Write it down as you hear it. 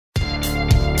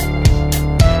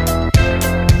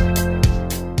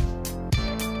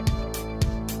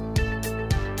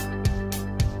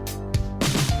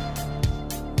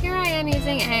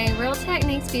using a Real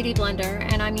Techniques Beauty Blender,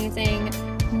 and I'm using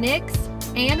NYX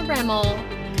and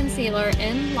Rimmel concealer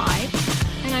in Light,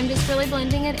 and I'm just really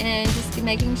blending it in, just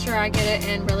making sure I get it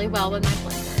in really well with my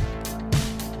blender.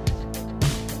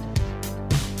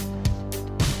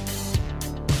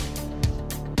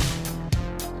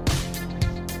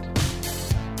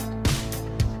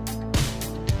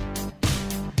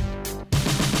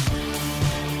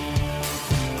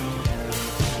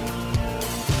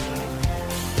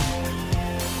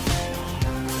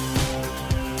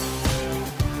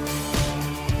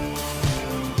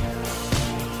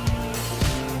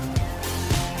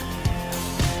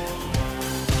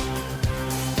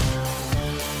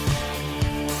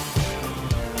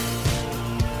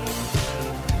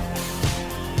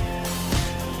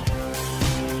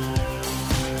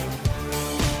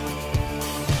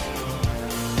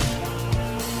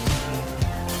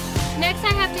 Next,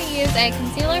 I have to use a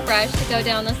concealer brush to go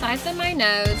down the sides of my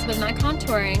nose with my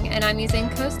contouring, and I'm using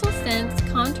Coastal Scents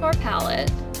Contour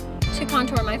Palette to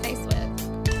contour my face with.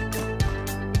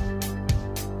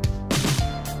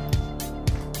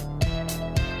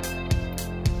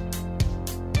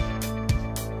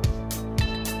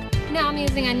 Now I'm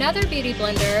using another beauty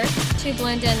blender to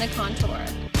blend in the contour.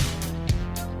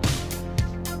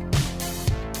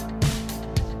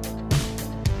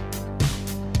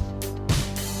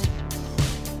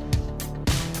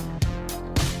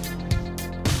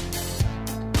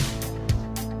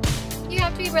 You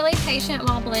have to be really patient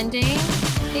while blending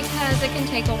because it can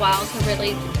take a while to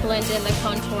really blend in the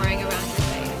contouring around your face.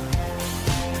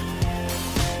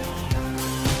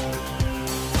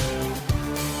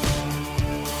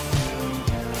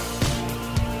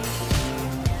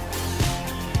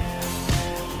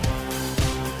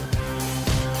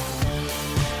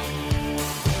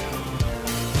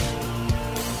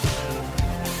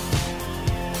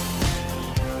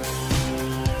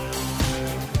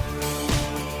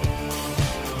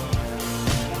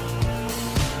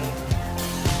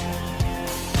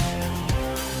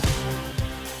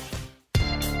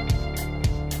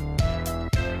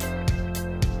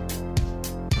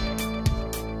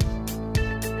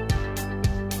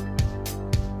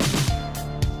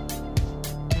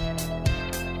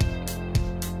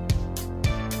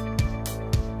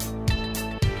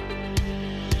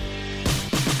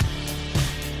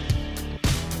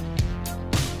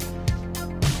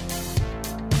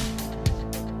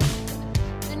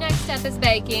 Step is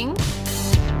baking,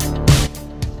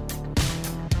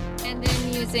 and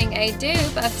then using a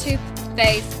dupe of Too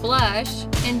Faced blush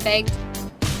in Baked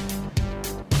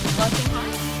Blushing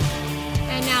Heart.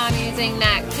 And now I'm using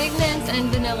MAC Pigments and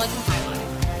Vanilla to highlight.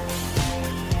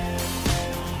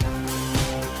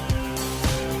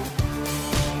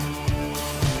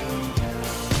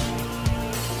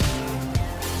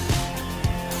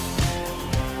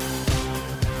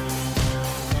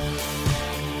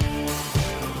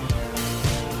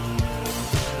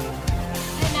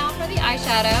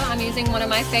 Eyeshadow, I'm using one of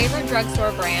my favorite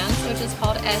drugstore brands, which is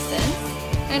called Essence,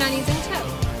 and I'm using Taupe.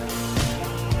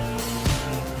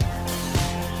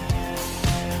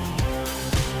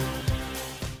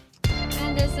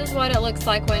 And this is what it looks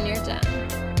like when you're done.